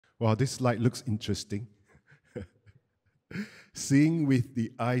Wow, this slide looks interesting. Seeing with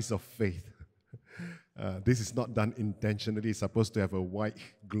the eyes of faith. This is not done intentionally. It's supposed to have a white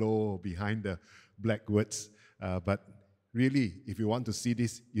glow behind the black words. But really, if you want to see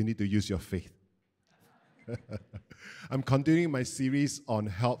this, you need to use your faith. I'm continuing my series on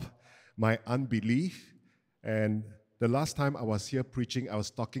Help My Unbelief. And the last time I was here preaching, I was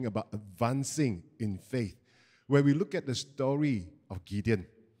talking about advancing in faith, where we look at the story of Gideon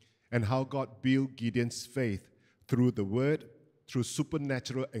and how God built Gideon's faith through the Word, through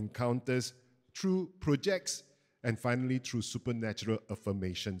supernatural encounters, through projects, and finally through supernatural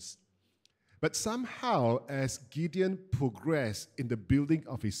affirmations. But somehow, as Gideon progressed in the building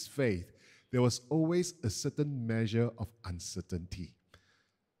of his faith, there was always a certain measure of uncertainty.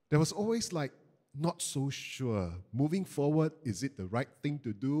 There was always not so sure. Moving forward, is it the right thing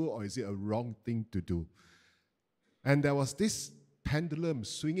to do or is it a wrong thing to do? And there was this pendulum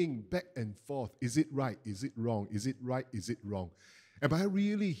swinging back and forth. Is it right? Is it wrong? Is it right? Is it wrong? Am I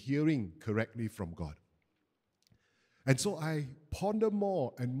really hearing correctly from God? And so I ponder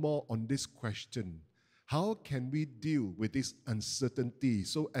more and more on this question. How can we deal with this uncertainty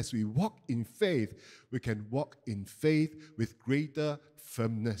so as we walk in faith, we can walk in faith with greater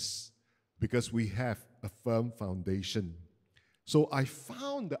firmness because we have a firm foundation. So I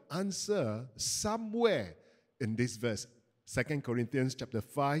found the answer somewhere in this verse, 2 Corinthians chapter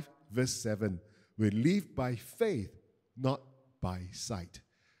 5, verse 7. We live by faith, not by sight.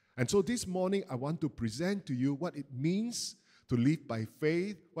 And so this morning, I want to present to you what it means to live by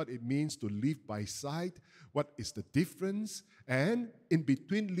faith, what it means to live by sight, what is the difference, and in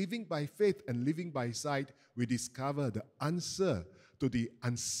between living by faith and living by sight, we discover the answer to the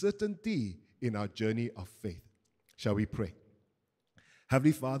uncertainty in our journey of faith. Shall we pray?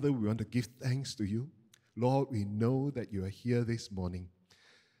 Heavenly Father, we want to give thanks to you. Lord, we know that you are here this morning.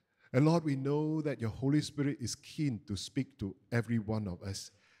 And Lord, we know that your Holy Spirit is keen to speak to every one of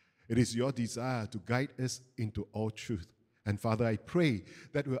us. It is your desire to guide us into all truth. And Father, I pray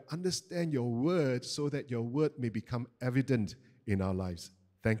that we'll understand your word so that your word may become evident in our lives.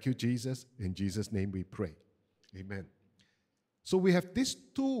 Thank you, Jesus. In Jesus' name we pray. Amen. So we have these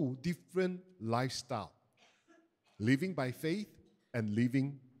two different lifestyles, living by faith and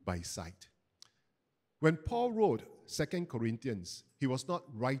living by sight. When Paul wrote 2 Corinthians, he was not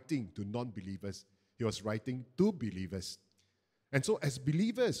writing to non-believers. He was writing to believers. And so as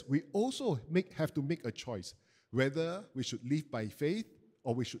believers, we also have to make a choice whether we should live by faith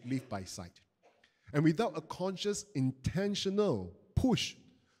or we should live by sight. And without a conscious, intentional push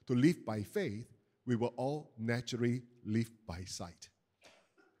to live by faith, we will all naturally live by sight.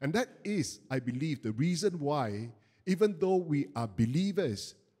 And that is, I believe, the reason why, even though we are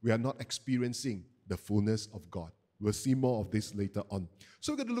believers, we are not experiencing the fullness of God. We'll see more of this later on.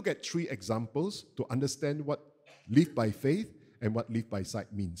 So we're going to look at 3 examples to understand what live by faith and what live by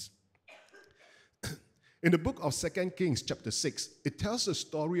sight means. In the book of 2 Kings chapter 6, it tells the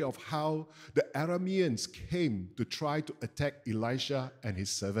story of how the Arameans came to try to attack Elisha and his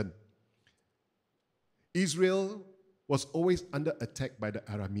servant. Israel was always under attack by the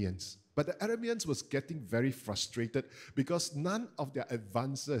Arameans. But the Arameans was getting very frustrated because none of their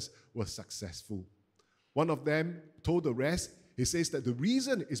advances were successful. One of them told the rest, he says that the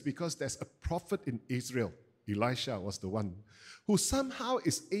reason is because there's a prophet in Israel. Elisha was the one who somehow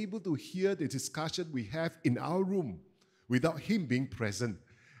is able to hear the discussion we have in our room without him being present.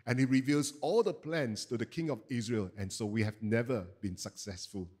 And he reveals all the plans to the king of Israel. And so we have never been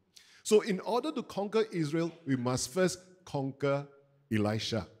successful. So in order to conquer Israel, we must first conquer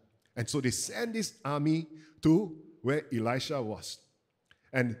Elisha. And so they sent this army to where Elisha was.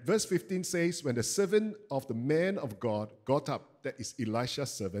 And verse 15 says, when the servant of the man of God got up, that is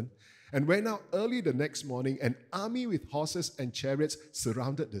Elisha's servant, and went out early the next morning, an army with horses and chariots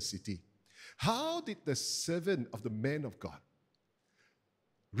surrounded the city. How did the servant of the man of God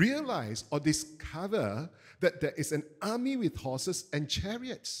realize or discover that there is an army with horses and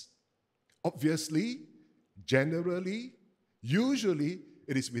chariots? Obviously, generally, usually,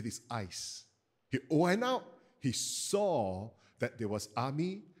 it is with his eyes. He went out, he saw that there was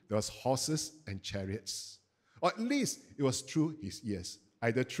army, there was horses and chariots. Or at least it was through his ears,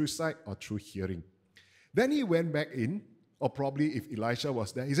 either through sight or through hearing. Then he went back in, or probably if Elisha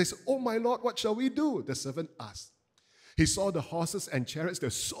was there, he says, "Oh my Lord, what shall we do?" The servant asked. He saw the horses and chariots,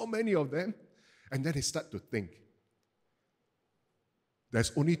 there's so many of them, and then he started to think,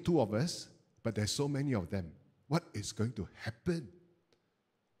 there's only 2 of us, but there's so many of them. What is going to happen?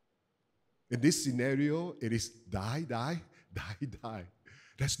 In this scenario, it is die, die.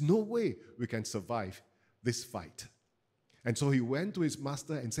 There's no way we can survive this fight. And so he went to his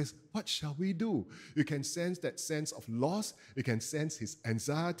master and says, what shall we do? You can sense that sense of loss. You can sense his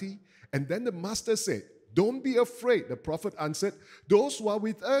anxiety. And then the master said, don't be afraid. The prophet answered, those who are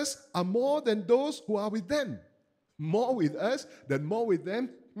with us are more than those who are with them. More with us than more with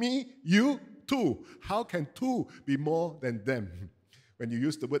them. Me, you, two. How can two be more than them? When you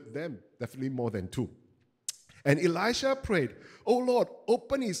use the word them, definitely more than two. And Elisha prayed, oh Lord,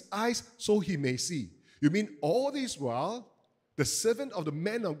 open his eyes so he may see. You mean all this while, the servant of the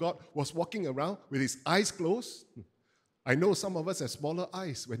man of God was walking around with his eyes closed? I know some of us have smaller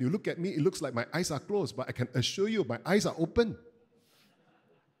eyes. When you look at me, it looks like my eyes are closed, but I can assure you my eyes are open.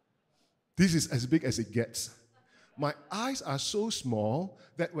 This is as big as it gets. My eyes are so small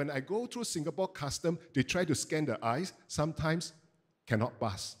that when I go through Singapore custom, they try to scan the eyes, sometimes cannot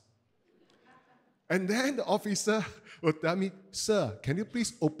pass. And then the officer will tell me, sir, can you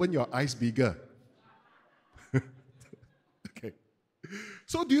please open your eyes bigger? Okay.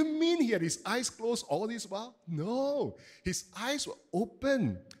 So do you mean he had his eyes closed all this while? No. His eyes were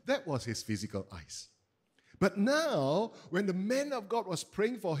open. That was his physical eyes. But now, when the man of God was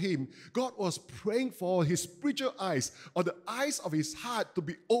praying for him, God was praying for his spiritual eyes, or the eyes of his heart to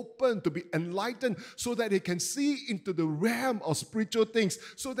be open, to be enlightened, so that he can see into the realm of spiritual things,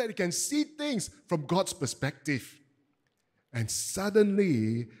 so that he can see things from God's perspective. And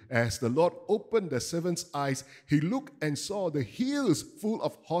suddenly, as the Lord opened the servant's eyes, he looked and saw the hills full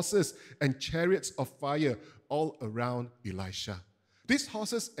of horses and chariots of fire all around Elisha. These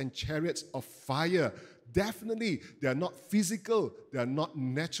horses and chariots of fire, definitely, they are not physical, they are not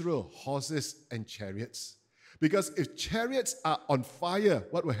natural horses and chariots. Because if chariots are on fire,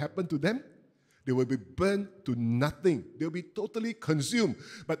 what will happen to them? They will be burned to nothing. They will be totally consumed.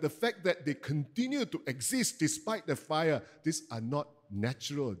 But the fact that they continue to exist despite the fire, these are not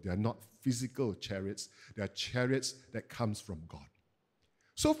natural, they are not physical chariots. They are chariots that comes from God.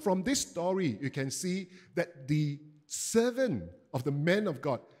 So from this story, you can see that the servant of the man of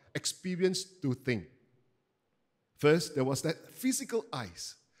God experienced two things. First, there was that physical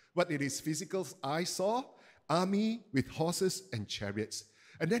eyes. What did his physical eyes saw? Army with horses and chariots.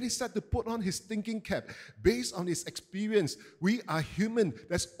 And then he started to put on his thinking cap. Based on his experience, we are human.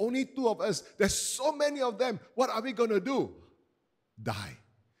 There's only two of us. There's so many of them. What are we going to do? Die.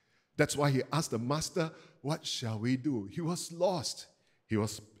 That's why he asked the master, what shall we do? He was lost. He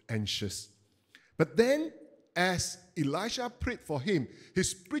was anxious. But then, as Elisha prayed for him, his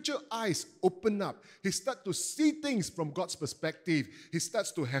spiritual eyes opened up. He started to see things from God's perspective. He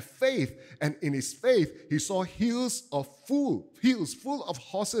starts to have faith. And in his faith, he saw hills full of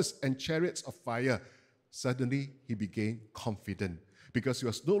horses and chariots of fire. Suddenly, he became confident because he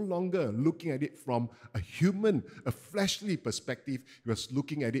was no longer looking at it from a human, a fleshly perspective. He was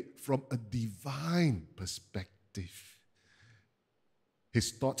looking at it from a divine perspective.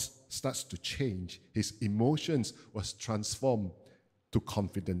 His thoughts starts to change. His emotions was transformed to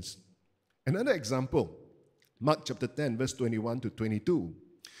confidence. Another example, Mark chapter 10, verse 21 to 22.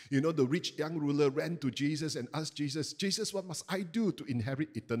 You know, the rich young ruler ran to Jesus and asked Jesus, Jesus, what must I do to inherit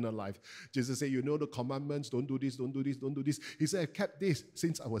eternal life? Jesus said, you know the commandments, don't do this, don't do this, don't do this. He said, I've kept this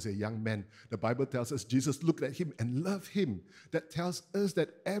since I was a young man. The Bible tells us Jesus looked at him and loved him. That tells us that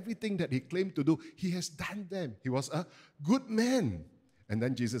everything that he claimed to do, he has done them. He was a good man. And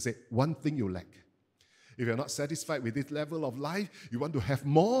then Jesus said, one thing you lack. If you're not satisfied with this level of life, you want to have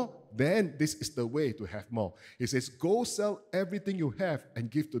more, then this is the way to have more. He says, go sell everything you have and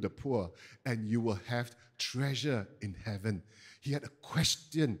give to the poor, and you will have treasure in heaven. He had a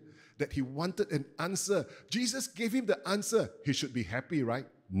question that he wanted an answer. Jesus gave him the answer. He should be happy, right?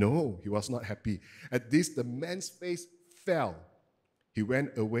 No, he was not happy. At this, the man's face fell. He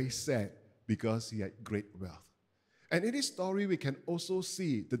went away sad because he had great wealth. And in this story, we can also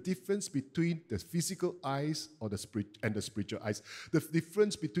see the difference between the physical eyes or the spiritual eyes. The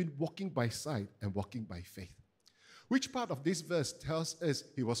difference between walking by sight and walking by faith. Which part of this verse tells us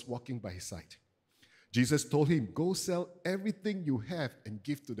he was walking by sight? Jesus told him, go sell everything you have and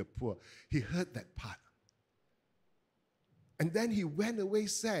give to the poor. He heard that part. And then he went away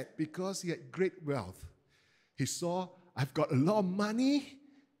sad because he had great wealth. He saw, I've got a lot of money.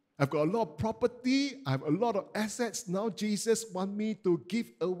 I've got a lot of property. I have a lot of assets. Now Jesus wants me to give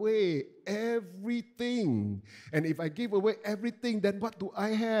away everything. And if I give away everything, then what do I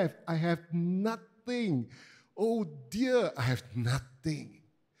have? I have nothing. Oh dear, I have nothing.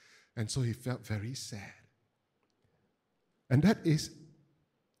 And so he felt very sad. And that is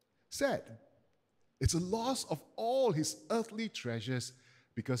sad. It's a loss of all his earthly treasures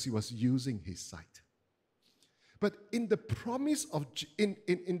because he was using his sight. But in the promise of in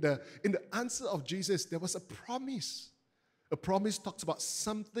the answer of Jesus, there was a promise. A promise talks about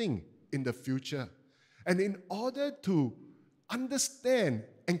something in the future. And in order to understand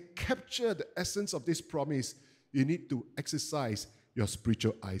and capture the essence of this promise, you need to exercise your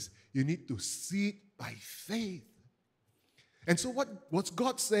spiritual eyes. You need to see it by faith. And so what's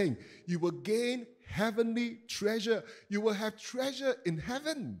God saying? You will gain heavenly treasure. You will have treasure in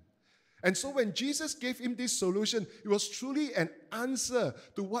heaven. And so when Jesus gave him this solution, it was truly an answer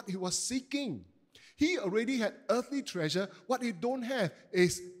to what he was seeking. He already had earthly treasure. What he don't have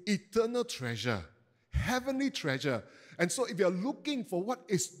is eternal treasure, heavenly treasure. And so if you're looking for what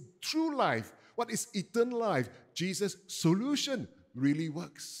is true life, what is eternal life, Jesus' solution really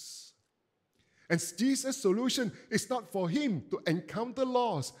works. And Jesus' solution is not for him to encounter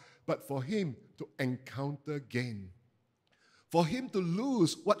loss, but for him to encounter gain. For him to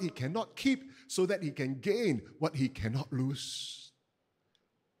lose what he cannot keep so that he can gain what he cannot lose.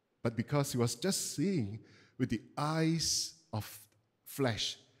 But because he was just seeing with the eyes of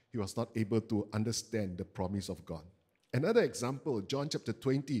flesh, he was not able to understand the promise of God. Another example, John chapter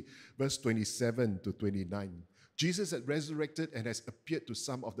 20, verse 27 to 29. Jesus had resurrected and has appeared to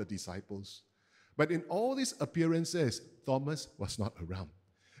some of the disciples. But in all these appearances, Thomas was not around.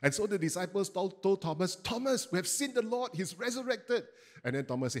 And so the disciples told Thomas, Thomas, we have seen the Lord, he's resurrected. And then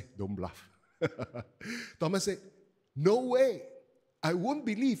Thomas said, don't bluff. Thomas said, no way. I won't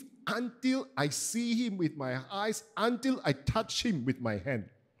believe until I see him with my eyes, until I touch him with my hand.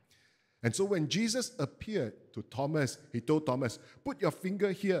 And so when Jesus appeared to Thomas, he told Thomas, put your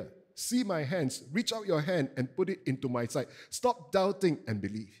finger here, see my hands, reach out your hand and put it into my side. Stop doubting and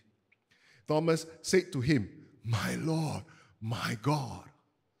believe. Thomas said to him, my Lord, my God.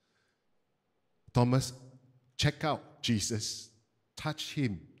 Thomas checked out Jesus, touched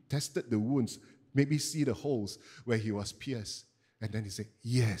him, tested the wounds, maybe see the holes where he was pierced. And then he said,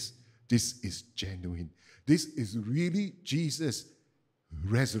 yes, this is genuine. This is really Jesus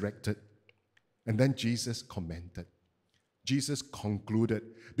resurrected. And then Jesus commented. Jesus concluded,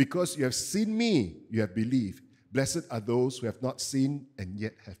 because you have seen me, you have believed. Blessed are those who have not seen and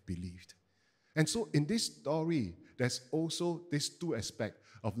yet have believed. And so in this story, there's also these two aspects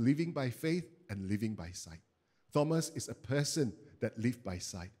of living by faith and living by sight. Thomas is a person that lived by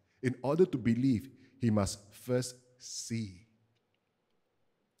sight. In order to believe, he must first see.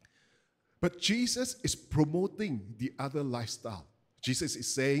 But Jesus is promoting the other lifestyle. Jesus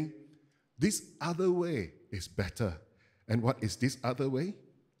is saying, this other way is better. And what is this other way?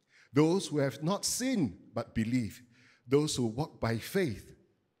 Those who have not seen but believe. Those who walk by faith.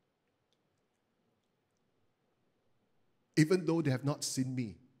 Even though they have not seen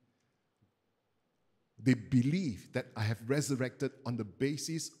me, they believe that I have resurrected on the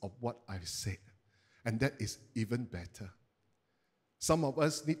basis of what I've said. And that is even better. Some of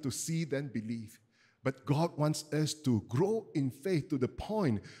us need to see then believe. But God wants us to grow in faith to the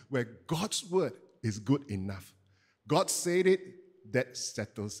point where God's word is good enough. God said it, that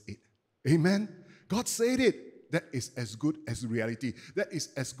settles it. Amen? God said it, that is as good as reality. That is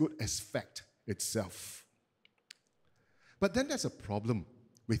as good as fact itself. But then there's a problem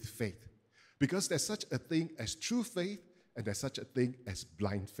with faith. Because there's such a thing as true faith and there's such a thing as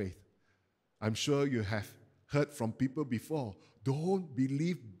blind faith. I'm sure you have heard from people before, don't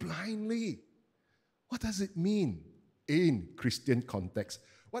believe blindly. What does it mean in Christian context?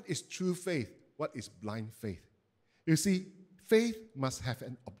 What is true faith? What is blind faith? You see, faith must have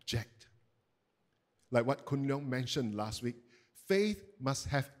an object. Like what Kun Leong mentioned last week, faith must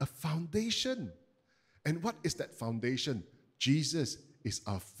have a foundation. And what is that foundation? Jesus is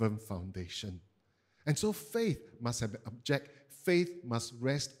our firm foundation. And so faith must have an object. Faith must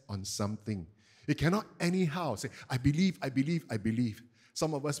rest on something. It cannot anyhow say, I believe, I believe, I believe.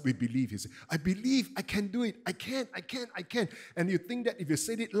 Some of us, we believe. You say, I believe, I can do it. I can. And you think that if you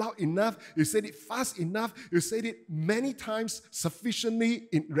said it loud enough, you said it fast enough, you said it many times, sufficiently,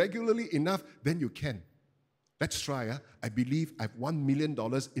 regularly enough, then you can. Let's try. I believe I have $1 million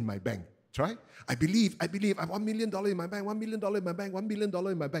in my bank. Try. I believe I have $1 million in my bank, $1 million in my bank, $1 million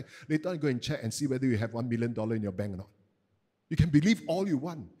in my bank. Later on, go and check and see whether you have $1 million in your bank or not. You can believe all you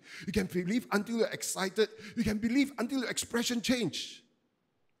want. You can believe until you're excited. You can believe until your expression change.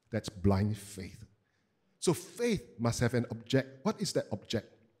 That's blind faith. So faith must have an object. What is that object?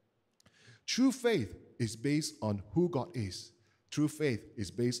 True faith is based on who God is. True faith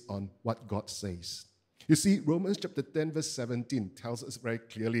is based on what God says. You see, Romans chapter 10 verse 17 tells us very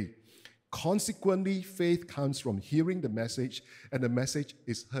clearly, consequently, faith comes from hearing the message, and the message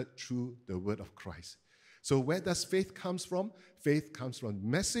is heard through the word of Christ. So where does faith come from? Faith comes from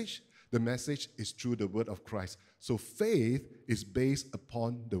message. The message is through the word of Christ. So faith is based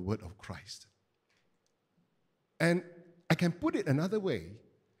upon the word of Christ. And I can put it another way,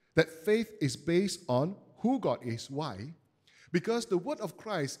 that faith is based on who God is. Why? Because the word of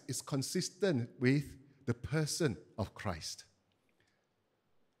Christ is consistent with the person of Christ.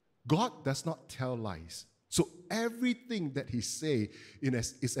 God does not tell lies. So everything that he says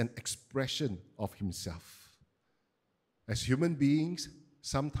is an expression of himself. As human beings,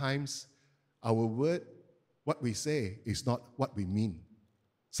 sometimes our word, what we say, is not what we mean.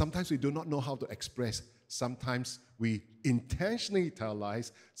 Sometimes we do not know how to express. Sometimes we intentionally tell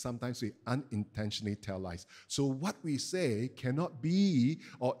lies. Sometimes we unintentionally tell lies. So what we say cannot be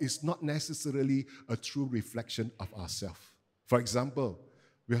or is not necessarily a true reflection of ourselves. For example,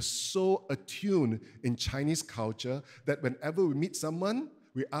 we are so attuned in Chinese culture that whenever we meet someone,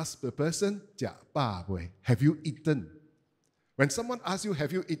 we ask the person, have you eaten? When someone asks you,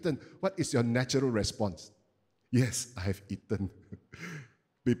 have you eaten? What is your natural response? Yes, I have eaten.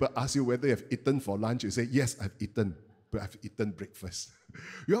 People ask you whether you have eaten for lunch. You say, yes, I've eaten, but I've eaten breakfast.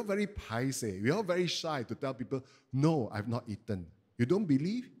 We are very paise. We are very shy to tell people, no, I've not eaten. You don't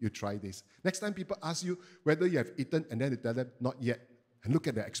believe? You try this. Next time people ask you whether you have eaten, and then you tell them, not yet. And look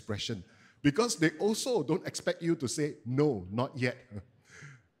at the expression. Because they also don't expect you to say, no, not yet.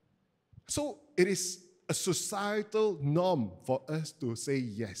 So it is a societal norm for us to say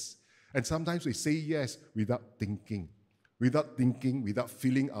yes. And sometimes we say yes without thinking, without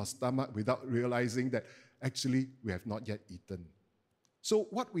filling our stomach, without realizing that actually we have not yet eaten. So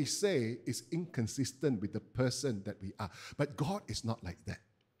what we say is inconsistent with the person that we are. But God is not like that.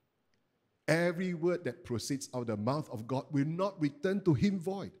 Every word that proceeds out of the mouth of God will not return to him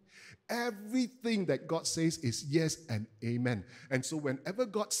void. Everything that God says is yes and amen. And so whenever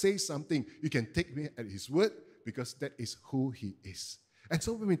God says something, you can take me at his word because that is who he is. And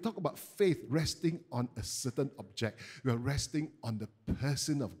so when we talk about faith resting on a certain object, we are resting on the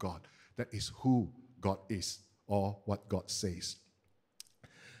person of God. That is who God is or what God says.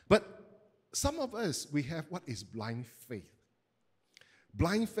 But some of us, we have what is blind faith.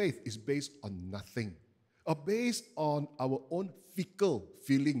 Blind faith is based on nothing or based on our own fickle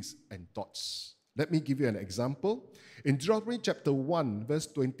feelings and thoughts. Let me give you an example. In Deuteronomy chapter 1, verse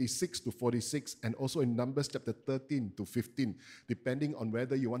 26 to 46, and also in Numbers chapter 13 to 15, depending on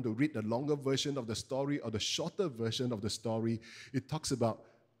whether you want to read the longer version of the story or the shorter version of the story, it talks about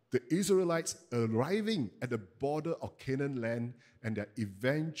the Israelites arriving at the border of Canaan land and their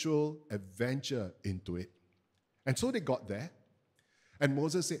eventual adventure into it. And so they got there, and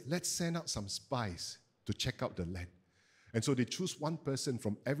Moses said, let's send out some spies to check out the land. And so they choose one person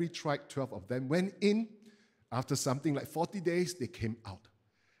from every tribe, 12 of them, went in. After something like 40 days, they came out.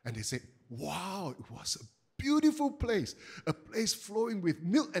 And they said, wow, it was a beautiful place, a place flowing with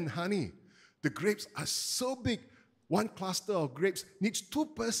milk and honey. The grapes are so big, one cluster of grapes needs 2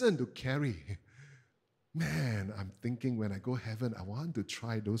 persons to carry. Man, I'm thinking when I go heaven, I want to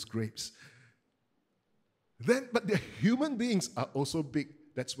try those grapes. But the human beings are also big.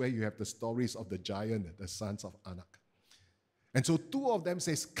 That's where you have the stories of the giant, the sons of Anak. And so 2 of them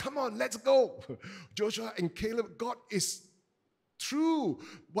says, come on, let's go. Joshua and Caleb, God is true.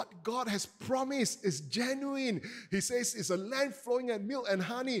 What God has promised is genuine. He says it's a land flowing with milk and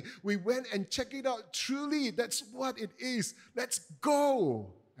honey. We went and checked it out. Truly, that's what it is. Let's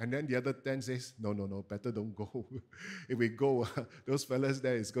go. And then the other 10 says, no, better don't go. If we go, those fellas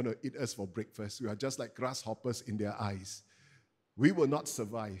there is going to eat us for breakfast. We are just like grasshoppers in their eyes. We will not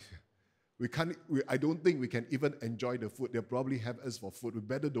survive. I don't think we can even enjoy the food. They'll probably have us for food. We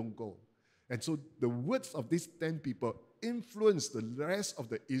better don't go. And so the words of these 10 people influenced the rest of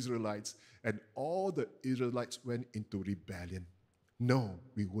the Israelites, and all the Israelites went into rebellion. No,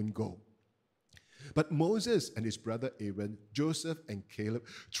 we won't go. But Moses and his brother Aaron, Joseph and Caleb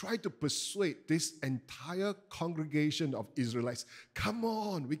tried to persuade this entire congregation of Israelites, come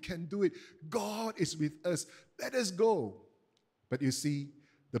on, we can do it. God is with us. Let us go. But you see,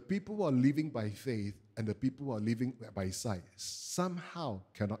 the people who are living by faith and the people who are living by sight somehow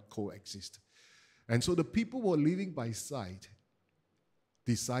cannot coexist. And so the people who are living by sight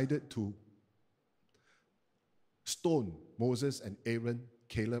decided to stone Moses and Aaron,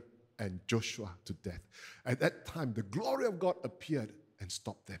 Caleb and Joshua to death. At that time, the glory of God appeared and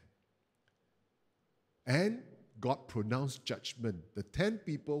stopped them. And God pronounced judgment. The 10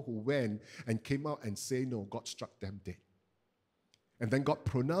 people who went and came out and said no, God struck them dead. And then God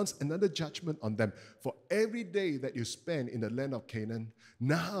pronounced another judgment on them. For every day that you spend in the land of Canaan,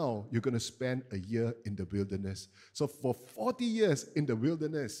 now you're going to spend a year in the wilderness. So for 40 years in the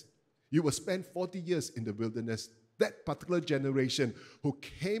wilderness, you will spend 40 years in the wilderness. That particular generation who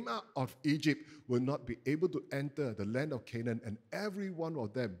came out of Egypt will not be able to enter the land of Canaan, and every one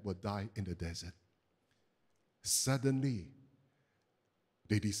of them will die in the desert. suddenly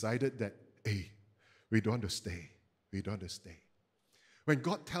they decided that, hey, we don't want to stay. We don't want to stay. When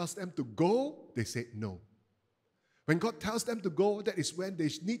God tells them to go, they say no. When God tells them to go, that is when they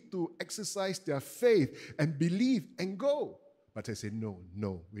need to exercise their faith and believe and go. But they say, no,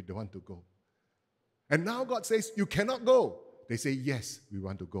 we don't want to go. And now God says, you cannot go. They say, yes, we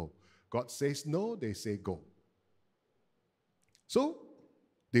want to go. God says no, they say go. So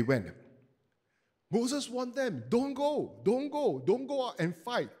they went. Moses warned them, don't go out and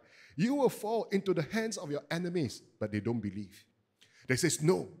fight. You will fall into the hands of your enemies. But they don't believe. They say,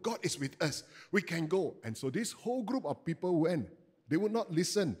 no, God is with us. We can go. And so this whole group of people went. They would not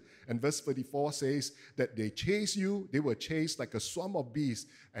listen. And verse 34 says that they chased you. They were chased like a swarm of bees.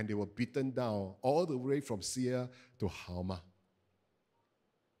 And they were beaten down all the way from Seir to Halmah.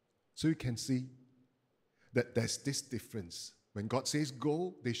 So you can see that there's this difference. When God says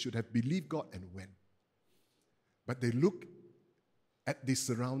go, they should have believed God and went. But they look at the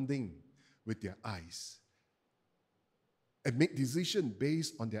surrounding with their eyes and make decisions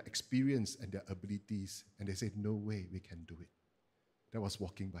based on their experience and their abilities. And they said, no way we can do it. That was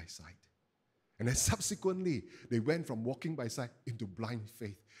walking by sight. And then subsequently, they went from walking by sight into blind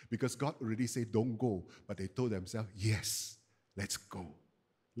faith because God already said, don't go. But they told themselves, yes, let's go.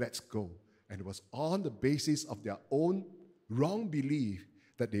 Let's go. And it was on the basis of their own wrong belief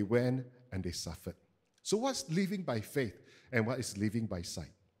that they went and they suffered. So what's living by faith and what is living by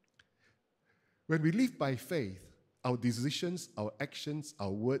sight? When we live by faith, our decisions, our actions,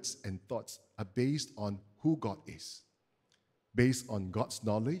 our words and thoughts are based on who God is. Based on God's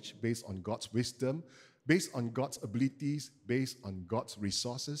knowledge, based on God's wisdom, based on God's abilities, based on God's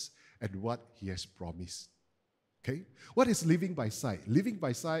resources, and what He has promised. Okay? What is living by sight? Living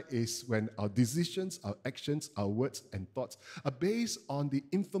by sight is when our decisions, our actions, our words and thoughts are based on the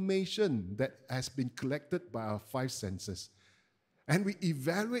information that has been collected by our five senses. And we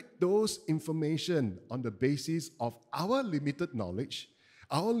evaluate those information on the basis of our limited knowledge,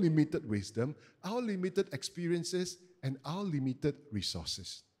 our limited wisdom, our limited experiences, and our limited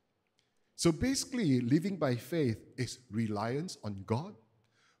resources. So basically, living by faith is reliance on God.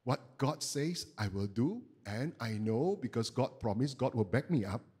 What God says, I will do, and I know because God promised, God will back me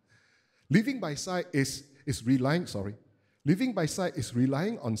up. Living by sight is relying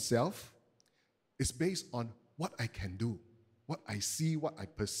on self. It's based on what I can do, what I see, what I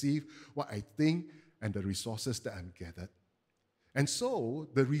perceive, what I think, and the resources that I'm gathered. And so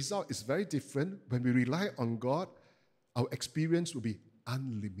the result is very different. When we rely on God, our experience will be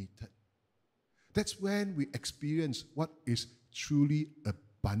unlimited. That's when we experience what is truly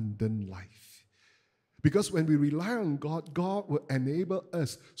abundant life. Because when we rely on God, God will enable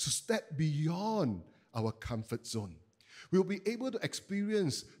us to step beyond our comfort zone. We'll be able to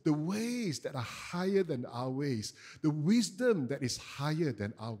experience the ways that are higher than our ways, the wisdom that is higher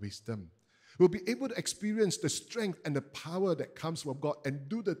than our wisdom. We'll be able to experience the strength and the power that comes from God and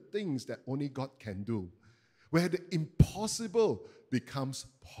do the things that only God can do, where the impossible becomes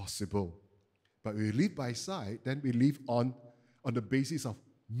possible. But we live by sight, then we live on the basis of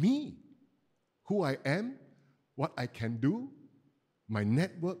me, who I am, what I can do, my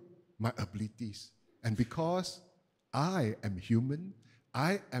network, my abilities. And because I am human,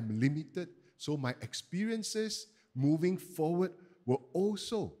 I am limited, so my experiences moving forward will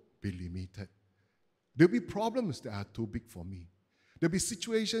also be limited. There'll be problems that are too big for me. There'll be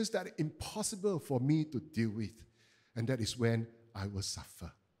situations that are impossible for me to deal with. And that is when I will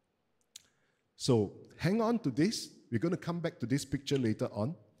suffer. So hang on to this. We're going to come back to this picture later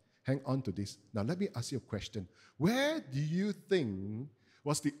on. Hang on to this. Now let me ask you a question. Where do you think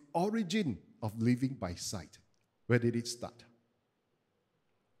was the origin of living by sight? Where did it start?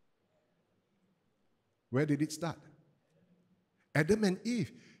 Where did it start? Adam and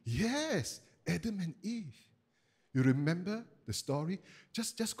Eve. Yes, Adam and Eve. You remember the story?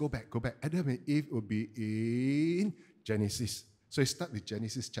 Just go back. Adam and Eve will be in Genesis. So it starts with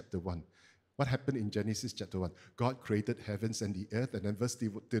Genesis chapter 1. What happened in Genesis chapter 1? God created heavens and the earth. And then verse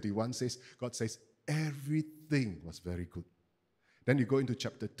 31 says, God says, everything was very good. Then you go into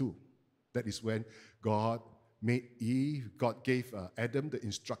chapter 2. That is when God made Eve. God gave Adam the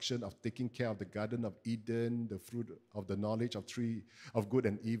instruction of taking care of the Garden of Eden, the fruit of the knowledge of tree of good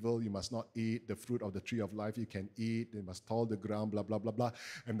and evil. You must not eat the fruit of the tree of life. You can eat. You must till the ground, blah, blah, blah, blah.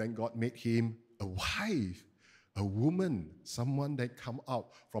 And then God made him a wife, a woman, someone that come out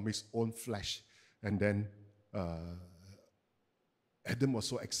from his own flesh. And then Adam was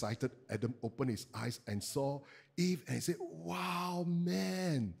so excited. Adam opened his eyes and saw Eve and he said, wow,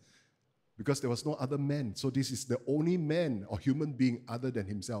 man. Because there was no other man. So this is the only man or human being other than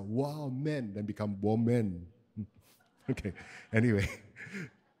himself. Wow, man, then become woman. Okay, anyway.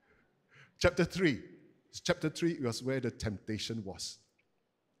 Chapter 3. Chapter 3 was where the temptation was.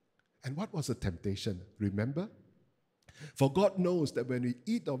 And what was the temptation? Remember? For God knows that when we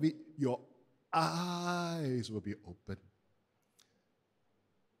eat of it, your eyes will be open.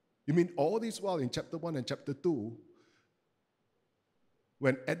 You mean all this while in chapter 1 and chapter 2,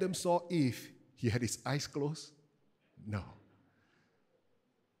 when Adam saw Eve, he had his eyes closed? No.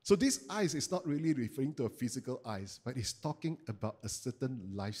 So this eyes is not really referring to a physical eyes, but it's talking about a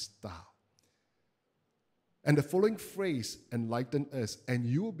certain lifestyle. And the following phrase enlightened us, and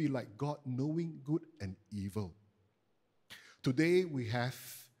you will be like God, knowing good and evil. Today we have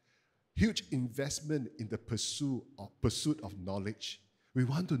huge investment in the pursuit of knowledge. We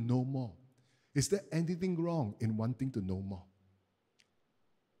want to know more. Is there anything wrong in wanting to know more?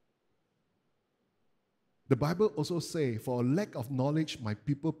 The Bible also says, for a lack of knowledge, my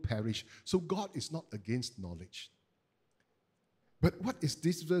people perish. So God is not against knowledge. But what is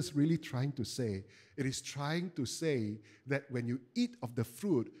this verse really trying to say? It is trying to say that when you eat of the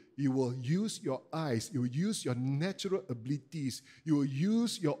fruit, you will use your eyes, you will use your natural abilities, you will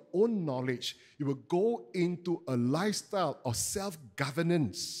use your own knowledge, you will go into a lifestyle of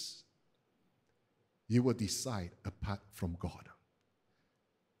self-governance. You will decide apart from God.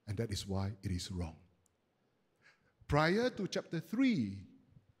 And that is why it is wrong. Prior to chapter 3,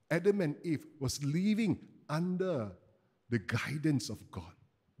 Adam and Eve was living under the guidance of God.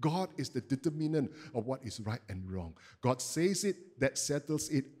 God is the determinant of what is right and wrong. God says it, that settles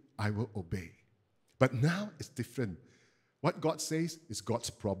it, I will obey. But now it's different. What God says is God's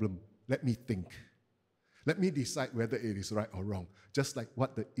problem. Let me think. Let me decide whether it is right or wrong. Just like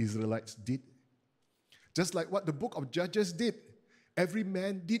what the Israelites did. Just like what the book of Judges did. Every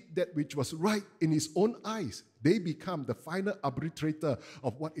man did that which was right in his own eyes. They become the final arbitrator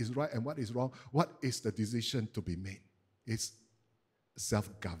of what is right and what is wrong. What is the decision to be made? It's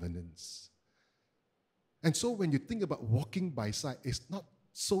self-governance. And so when you think about walking by sight, it's not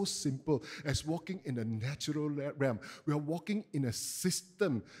so simple as walking in the natural realm. We are walking in a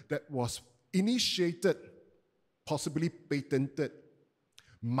system that was initiated, possibly patented,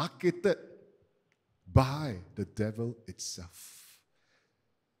 marketed by the devil itself.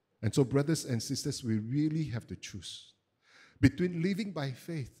 And so, brothers and sisters, we really have to choose between living by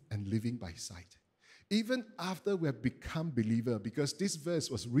faith and living by sight. Even after we have become believers, because this verse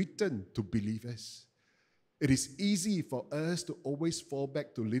was written to believers, it is easy for us to always fall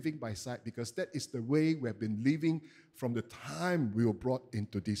back to living by sight because that is the way we have been living from the time we were brought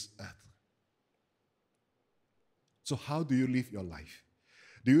into this earth. So how do you live your life?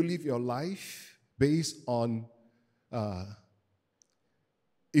 Do you live your life based on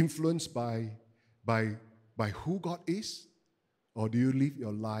influenced by who God is? Or do you live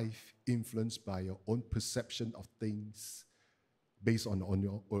your life influenced by your own perception of things based on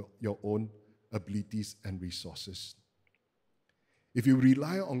your own abilities and resources? If you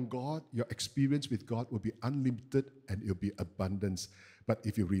rely on God, your experience with God will be unlimited and it will be abundance. But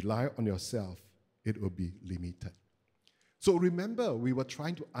if you rely on yourself, it will be limited. So remember, we were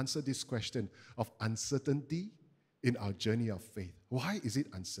trying to answer this question of uncertainty in our journey of faith. Why is it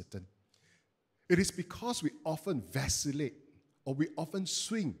uncertain? It is because we often vacillate or we often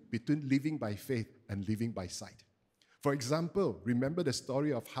swing between living by faith and living by sight. For example, remember the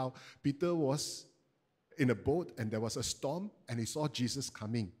story of how Peter was in a boat and there was a storm and he saw Jesus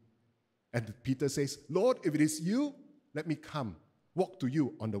coming. And Peter says, Lord, if it is you, let me come, walk to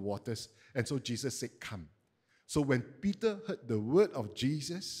you on the waters. And so Jesus said, come. So when Peter heard the word of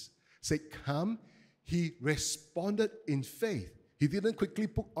Jesus, said, come, he responded in faith. He didn't quickly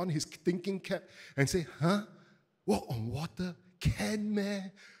put on his thinking cap and say, walk on water? Can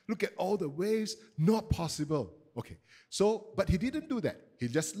man? Look at all the waves. Not possible. Okay, so, but he didn't do that. He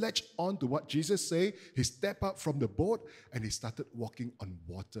just latched on to what Jesus said. He stepped out from the boat and he started walking on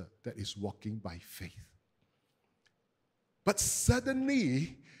water. That is walking by faith. But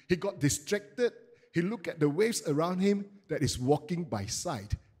suddenly, he got distracted. He looked at the waves around him. That is walking by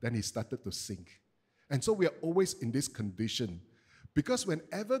sight. Then he started to sink. And so we are always in this condition. Because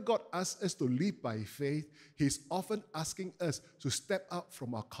whenever God asks us to live by faith, He's often asking us to step out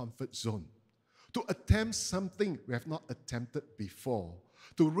from our comfort zone, to attempt something we have not attempted before,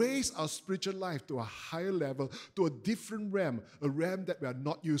 to raise our spiritual life to a higher level, to a different realm, a realm that we are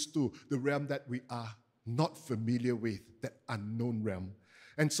not used to, the realm that we are not familiar with, that unknown realm.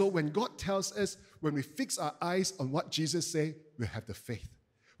 And so when God tells us, when we fix our eyes on what Jesus said, we have the faith,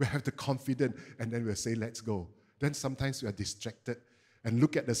 we have the confidence, and then we'll say, let's go. Then sometimes we are distracted and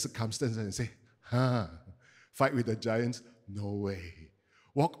look at the circumstances and say, fight with the giants? No way.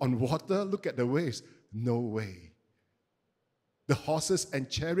 Walk on water? Look at the waves? No way. The horses and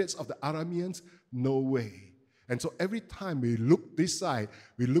chariots of the Arameans? No way. And so every time we look this side,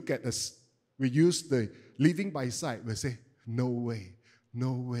 we look at this, we use the living by sight, we say, no way,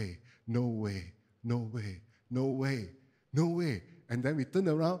 no way, no way, no way, no way, no way. And then we turn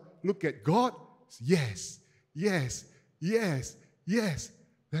around, look at God, yes, yes, yes, yes.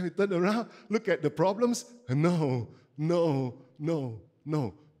 Then we turn around, look at the problems, no, no, no,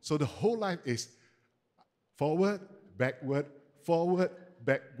 no. So the whole life is forward, backward, forward,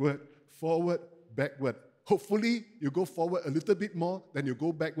 backward, forward, backward. Hopefully, you go forward a little bit more, then you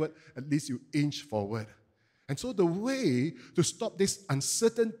go backward, at least you inch forward. And so the way to stop this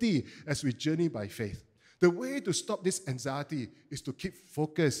uncertainty as we journey by faith, the way to stop this anxiety is to keep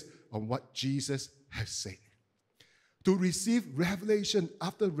focused on what Jesus has said. To receive revelation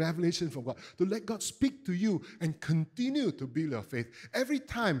after revelation from God, to let God speak to you and continue to build your faith. Every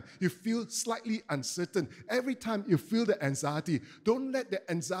time you feel slightly uncertain, every time you feel the anxiety, don't let the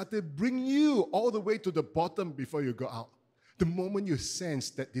anxiety bring you all the way to the bottom before you go out. The moment you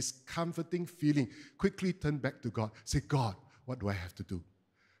sense that this comforting feeling, quickly turn back to God. Say, God, what do I have to do?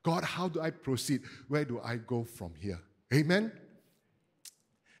 God, how do I proceed? Where do I go from here? Amen?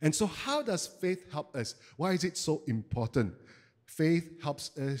 And so how does faith help us? Why is it so important? Faith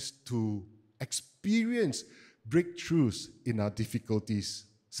helps us to experience breakthroughs in our difficulties,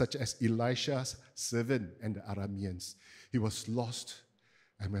 such as Elisha's servant and the Arameans. He was lost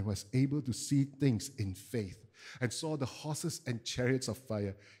and when he was able to see things in faith and saw the horses and chariots of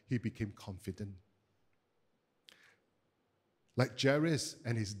fire, he became confident. Like Jairus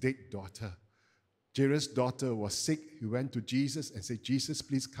and his dead daughter. Jairus' daughter was sick. He went to Jesus and said, Jesus,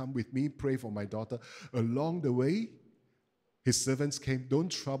 please come with me, pray for my daughter. Along the way, his servants came, don't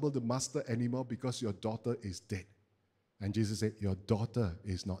trouble the master anymore because your daughter is dead. And Jesus said, your daughter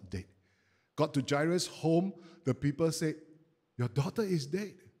is not dead. Got to Jairus' home, the people said, your daughter is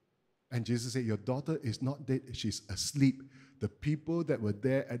dead. And Jesus said, your daughter is not dead, she's asleep. The people that were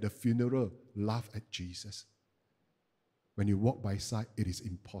there at the funeral laughed at Jesus. When you walk by sight, it is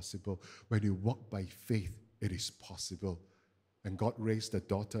impossible. When you walk by faith, it is possible. And God raised the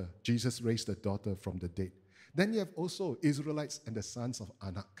daughter. Jesus raised the daughter from the dead. Then you have also Israelites and the sons of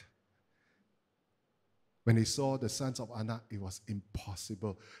Anak. When they saw the sons of Anak, it was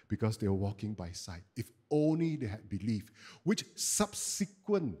impossible because they were walking by sight. If only they had believed. Which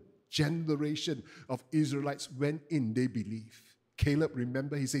subsequent generation of Israelites went in, they believed. Caleb,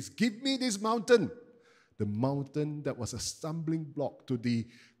 remember, he says, give me this mountain. The mountain that was a stumbling block to the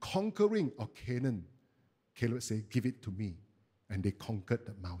conquering of Canaan. Caleb said, give it to me. And they conquered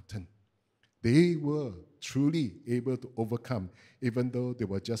the mountain. They were truly able to overcome, even though they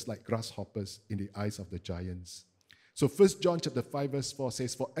were just like grasshoppers in the eyes of the giants. So 1 John chapter 5 verse 4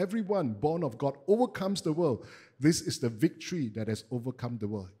 says, for everyone born of God overcomes the world. This is the victory that has overcome the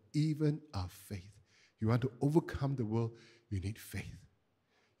world, even our faith. You want to overcome the world, you need faith.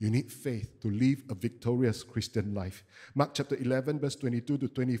 You need faith to live a victorious Christian life. Mark chapter 11, verse 22 to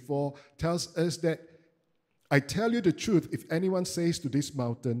 24 tells us that, I tell you the truth, if anyone says to this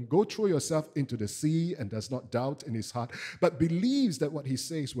mountain, go throw yourself into the sea, and does not doubt in his heart, but believes that what he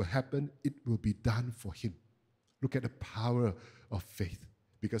says will happen, it will be done for him. Look at the power of faith,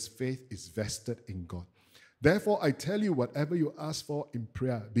 because faith is vested in God. Therefore, I tell you, whatever you ask for in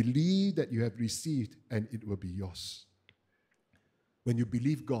prayer, believe that you have received, and it will be yours. When you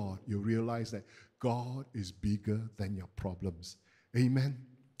believe God, you realize that God is bigger than your problems. Amen.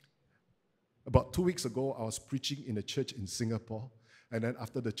 About 2 weeks ago, I was preaching in a church in Singapore. And then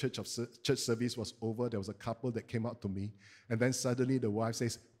after the church service was over, there was a couple that came out to me. And then suddenly the wife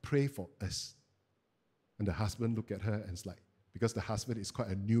says, pray for us. And the husband looked at her and it's like, because the husband is quite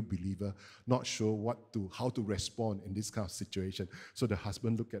a new believer, not sure how to respond in this kind of situation. So the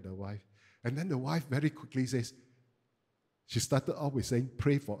husband looked at the wife. And then the wife very quickly says, she started off with saying,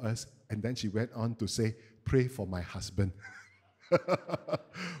 pray for us. And then she went on to say, pray for my husband.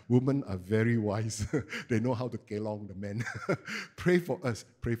 Women are very wise. They know how to get along the men. Pray for us.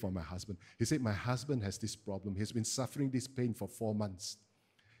 Pray for my husband. He said, my husband has this problem. He's been suffering this pain for 4 months.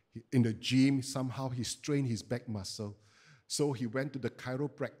 In the gym, somehow he strained his back muscle. So he went to the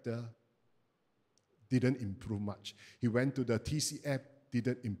chiropractor. Didn't improve much. He went to the TCF.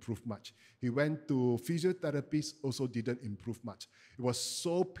 Didn't improve much. He went to physiotherapist, also didn't improve much. It was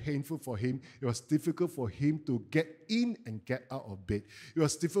so painful for him. It was difficult for him to get in and get out of bed. It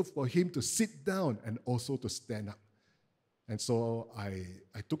was difficult for him to sit down and also to stand up. And so I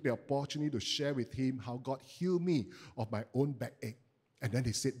took the opportunity to share with him how God healed me of my own backache. And then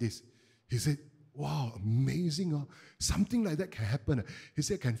he said this. He said, wow, amazing. Something like that can happen. He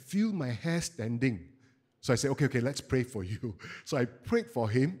said, I can feel my hair standing. So I said, okay, let's pray for you. So I prayed for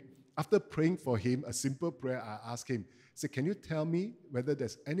him. After praying for him, a simple prayer, I asked him, I said, can you tell me whether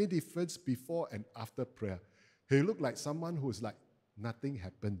there's any difference before and after prayer? He looked like someone who's like, nothing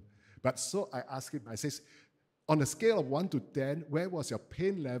happened. But so I asked him, I says, on a scale of 1 to 10, where was your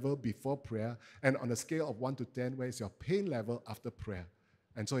pain level before prayer? And on a scale of 1 to 10, where is your pain level after prayer?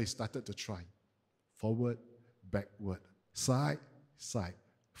 And so he started to try. Forward, backward, side, side,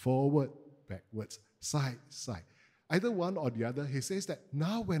 forward, backwards, side, side. Either one or the other, he says that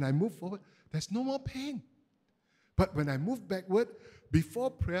now when I move forward, there's no more pain. But when I move backward,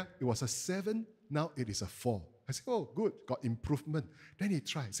 before prayer, it was a 7, now it is a 4. I said, oh, good, got improvement. Then he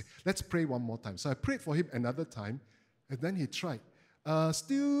tried. He said, let's pray one more time. So I prayed for him another time, and then he tried.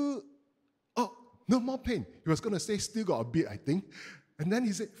 Still, oh, no more pain. He was going to say, still got a bit, I think. And then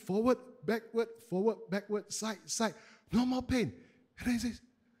he said, forward, backward, side, side. No more pain. And then he says,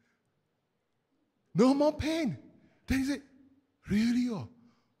 no more pain. Then he said, really? Oh,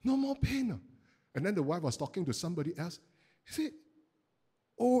 no more pain. Oh. And then the wife was talking to somebody else. He said,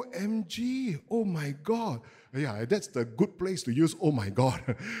 OMG, oh my God. Yeah, that's the good place to use oh my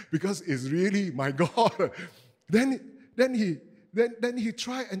God, because it's really my God. Then he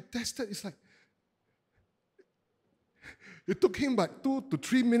tried and tested. It's like, it took him like 2 to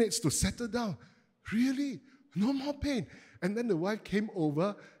 3 minutes to settle down. Really? No more pain. And then the wife came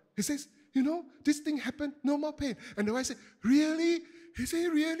over. He says, you know, this thing happened, no more pain. And the wife said, really? He said,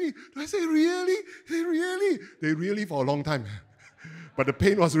 really? I said, really? He said, really? They really for a long time. But the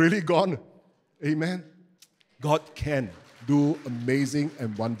pain was really gone. Amen. God can do amazing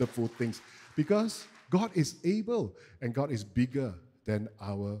and wonderful things because God is able and God is bigger than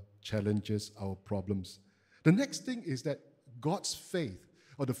our challenges, our problems. The next thing is that God's faith,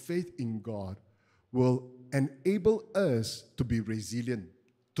 or the faith in God, will enable us to be resilient,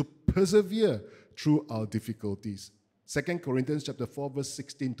 to persevere through our difficulties. 2 Corinthians chapter 4, verse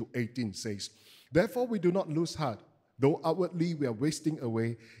 16 to 18 says, therefore we do not lose heart. Though outwardly we are wasting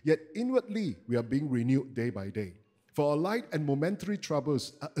away, yet inwardly we are being renewed day by day. For our light and momentary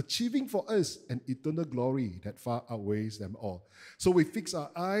troubles are achieving for us an eternal glory that far outweighs them all. So we fix our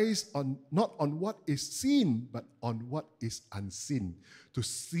eyes on not on what is seen, but on what is unseen, to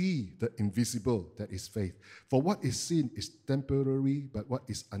see the invisible, that is faith. For what is seen is temporary, but what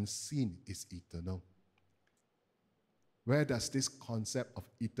is unseen is eternal. Where does this concept of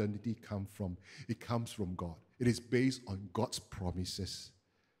eternity come from? It comes from God. It is based on God's promises.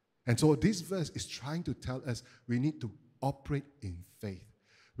 And so this verse is trying to tell us we need to operate in faith.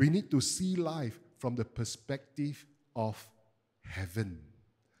 We need to see life from the perspective of heaven.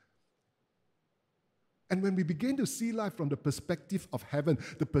 And when we begin to see life from the perspective of heaven,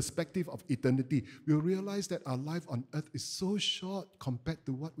 the perspective of eternity, we'll realize that our life on earth is so short compared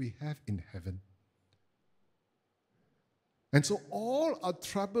to what we have in heaven. And so all our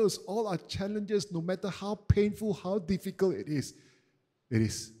troubles, all our challenges, no matter how painful, how difficult it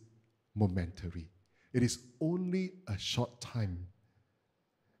is momentary. It is only a short time.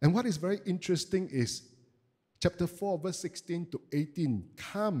 And what is very interesting is chapter 4, verse 16 to 18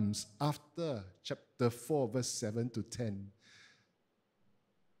 comes after chapter 4, verse 7 to 10.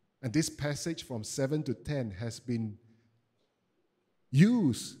 And this passage from 7 to 10 has been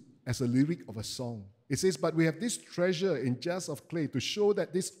used as a lyric of a song. It says, but we have this treasure in jars of clay to show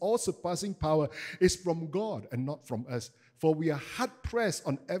that this all-surpassing power is from God and not from us. For we are hard-pressed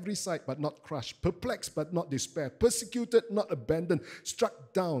on every side but not crushed, perplexed but not despaired, persecuted, not abandoned,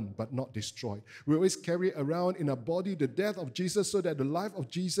 struck down but not destroyed. We always carry around in our body the death of Jesus so that the life of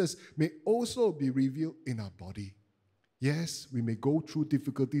Jesus may also be revealed in our body. Yes, we may go through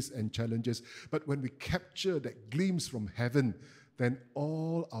difficulties and challenges, but when we capture that glimpse from heaven, then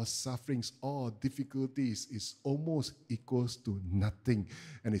all our sufferings, all our difficulties is almost equals to nothing,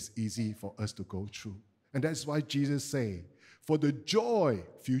 and it's easy for us to go through. And that's why Jesus said, for the joy,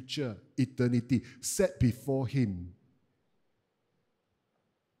 future, eternity, set before him,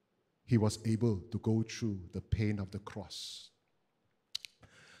 he was able to go through the pain of the cross.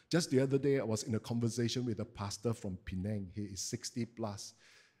 Just the other day, I was in a conversation with a pastor from Penang. He is 60 plus.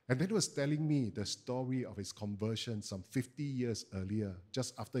 And then he was telling me the story of his conversion some 50 years earlier,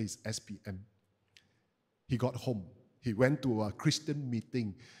 just after his SPM. He got home. He went to a Christian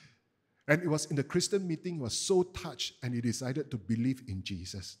meeting. And it was in the Christian meeting, he was so touched and he decided to believe in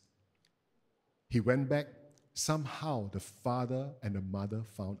Jesus. He went back. Somehow the father and the mother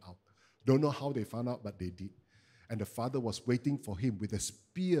found out. Don't know how they found out, but they did. And the father was waiting for him with a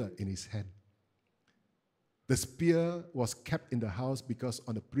spear in his hand. The spear was kept in the house because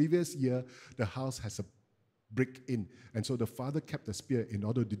on the previous year, the house has a break in. And so the father kept the spear in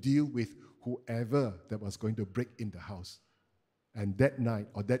order to deal with whoever that was going to break in the house. And that night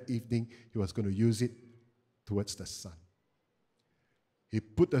or that evening, he was going to use it towards the son. He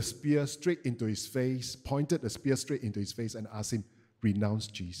put the spear straight into his face, pointed the spear straight into his face and asked him, renounce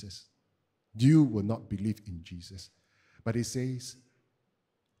Jesus. You will not believe in Jesus. But he says,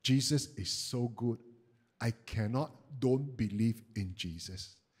 Jesus is so good, I don't believe in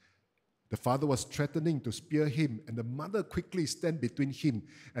Jesus. The father was threatening to spear him, and the mother quickly stand between him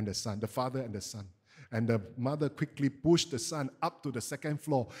and the son, the father and the son. And the mother quickly pushed the son up to the second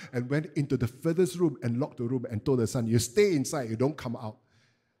floor and went into the furthest room and locked the room and told the son, you stay inside, you don't come out.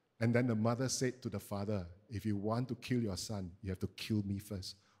 And then the mother said to the father, if you want to kill your son, you have to kill me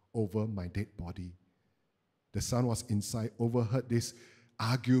first over my dead body. The son was inside, overheard this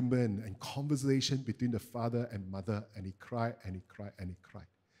argument and conversation between the father and mother, and he cried and he cried and he cried.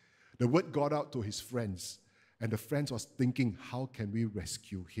 The word got out to his friends, and the friends was thinking, how can we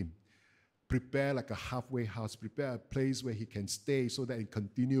rescue him? Prepare like a halfway house, prepare a place where he can stay so that he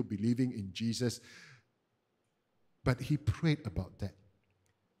continue believing in Jesus. But he prayed about that.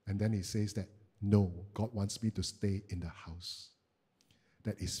 And then he says that, no, God wants me to stay in the house.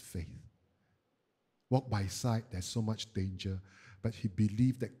 That is faith. Walk by sight, there's so much danger. But he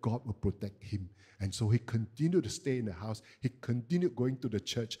believed that God will protect him. And so he continued to stay in the house. He continued going to the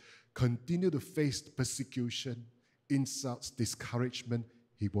church, continued to face persecution, insults, discouragement.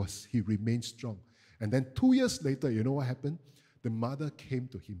 He remained strong. And then 2 years later, you know what happened? The mother came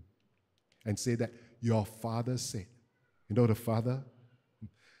to him and said that, your father said. You know the father?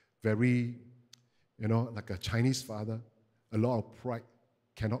 Very, like a Chinese father, a lot of pride,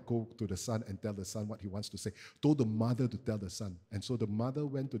 cannot go to the son and tell the son what he wants to say. Told the mother to tell the son. And so the mother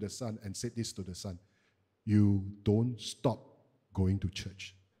went to the son and said this to the son, you don't stop going to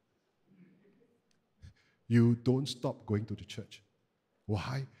church. You don't stop going to the church.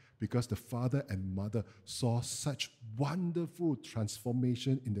 Why? Because the father and mother saw such wonderful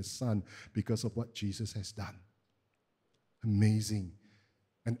transformation in the son because of what Jesus has done. Amazing.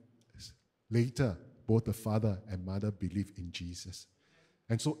 And later, both the father and mother believed in Jesus.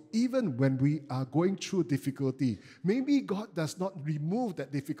 And so even when we are going through difficulty, maybe God does not remove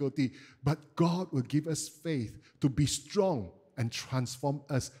that difficulty, but God will give us faith to be strong and transform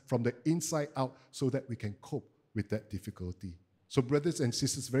us from the inside out so that we can cope with that difficulty. So brothers and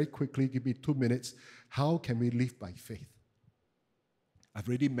sisters, very quickly, give me 2 minutes. How can we live by faith? I've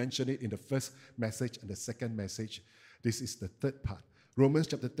already mentioned it in the first message and the second message. This is the third part. Romans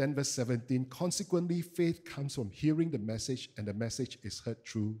chapter 10, verse 17. Consequently, faith comes from hearing the message, and the message is heard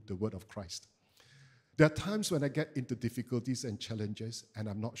through the word of Christ. There are times when I get into difficulties and challenges, and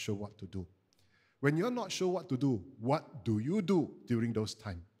I'm not sure what to do. When you're not sure what to do, what do you do during those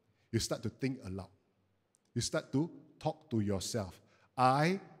times? You start to think aloud. You start to talk to yourself.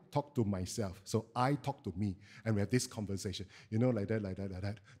 I talk to myself. So I talk to me. And we have this conversation. Like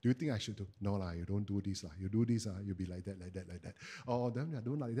that. Do you think I should do? No, you don't do this. You do this, you'll be like that. Oh, then I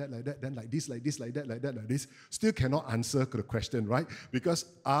don't like that. Then like this, like that, like this. Still cannot answer the question, right? Because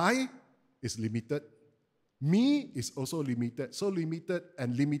I is limited. Me is also limited. So limited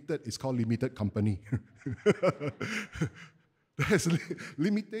and limited is called limited company. There's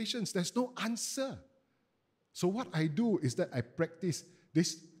limitations. There's no answer. So what I do is that I practice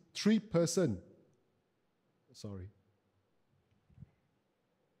this three-person,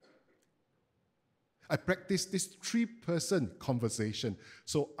 I practice this three-person conversation.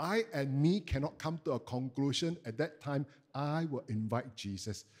 So I and me cannot come to a conclusion. At that time, I will invite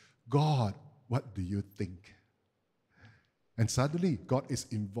Jesus. God, what do you think? And suddenly, God is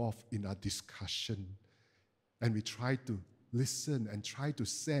involved in our discussion. And we try to listen and try to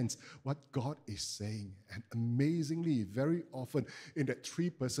sense what God is saying. And amazingly, very often in that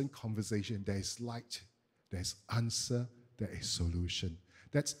three-person conversation, there is light, there is answer, there is solution.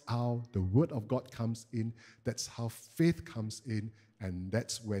 That's how the word of God comes in. That's how faith comes in. And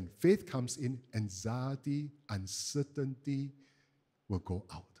that's when faith comes in, anxiety, uncertainty will go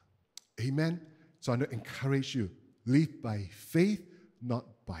out. Amen? So I want to encourage you, live by faith, not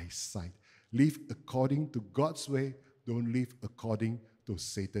by sight. Live according to God's way. Don't live according to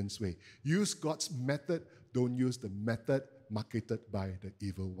Satan's way. Use God's method. Don't use the method marketed by the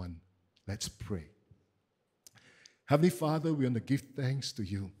evil one. Let's pray. Heavenly Father, we want to give thanks to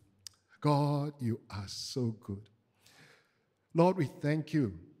you. God, you are so good. Lord, we thank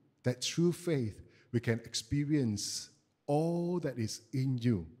you that through faith we can experience all that is in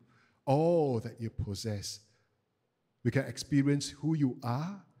you, all that you possess. We can experience who you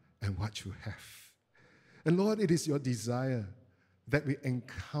are and what you have. And Lord, it is your desire that we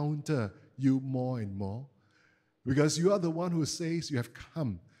encounter you more and more, Because you are the one who says you have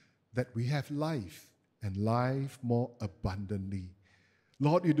come that we have life and life more abundantly.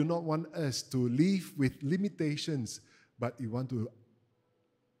 Lord, you do not want us to live with limitations, but you want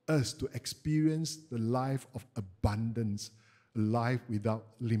us to experience the life of abundance, a life without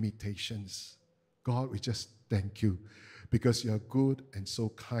limitations. God, we just thank you because you are good and so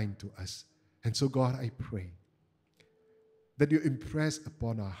kind to us. And so, God, I pray that you impress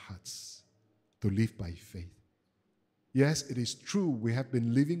upon our hearts to live by faith. Yes, it is true we have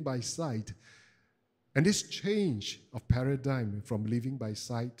been living by sight, and this change of paradigm from living by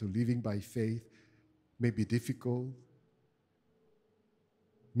sight to living by faith may be difficult,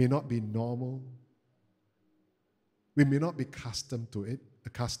 may not be normal. We may not be accustomed to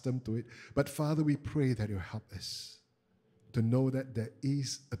it, but Father, we pray that you help us to know that there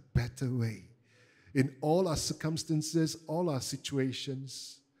is a better way. In all our circumstances, all our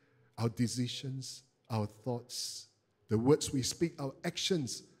situations, our decisions, our thoughts, the words we speak, our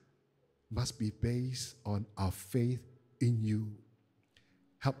actions must be based on our faith in you.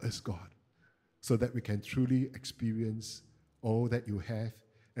 Help us, God, so that we can truly experience all that you have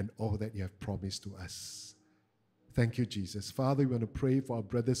and all that you have promised to us. Thank you, Jesus. Father, we want to pray for our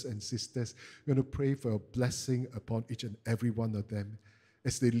brothers and sisters. We want to pray for a blessing upon each and every one of them.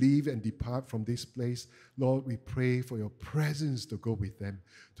 As they leave and depart from this place, Lord, we pray for your presence to go with them,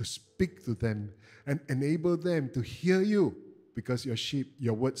 to speak to them, and enable them to hear you. Because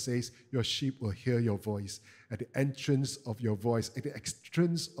your word says, your sheep will hear your voice. At the entrance of your voice, at the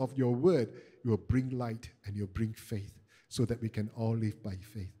entrance of your word, you will bring light and you'll bring faith so that we can all live by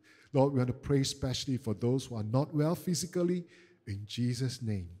faith. Lord, we want to pray especially for those who are not well physically. In Jesus'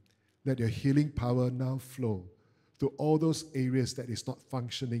 name, let your healing power now flow to all those areas that is not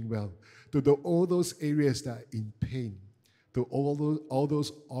functioning well, to all those areas that are in pain, to all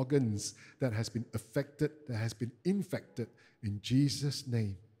those organs that has been affected, that has been infected. In Jesus'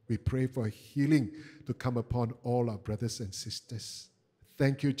 name, we pray for healing to come upon all our brothers and sisters.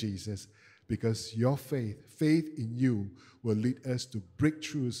 Thank you, Jesus, because your faith in you will lead us to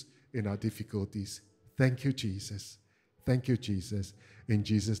breakthroughs in our difficulties. Thank you, Jesus. Thank you, Jesus. In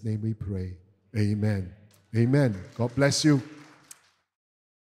Jesus' name we pray. Amen. Amen. God bless you.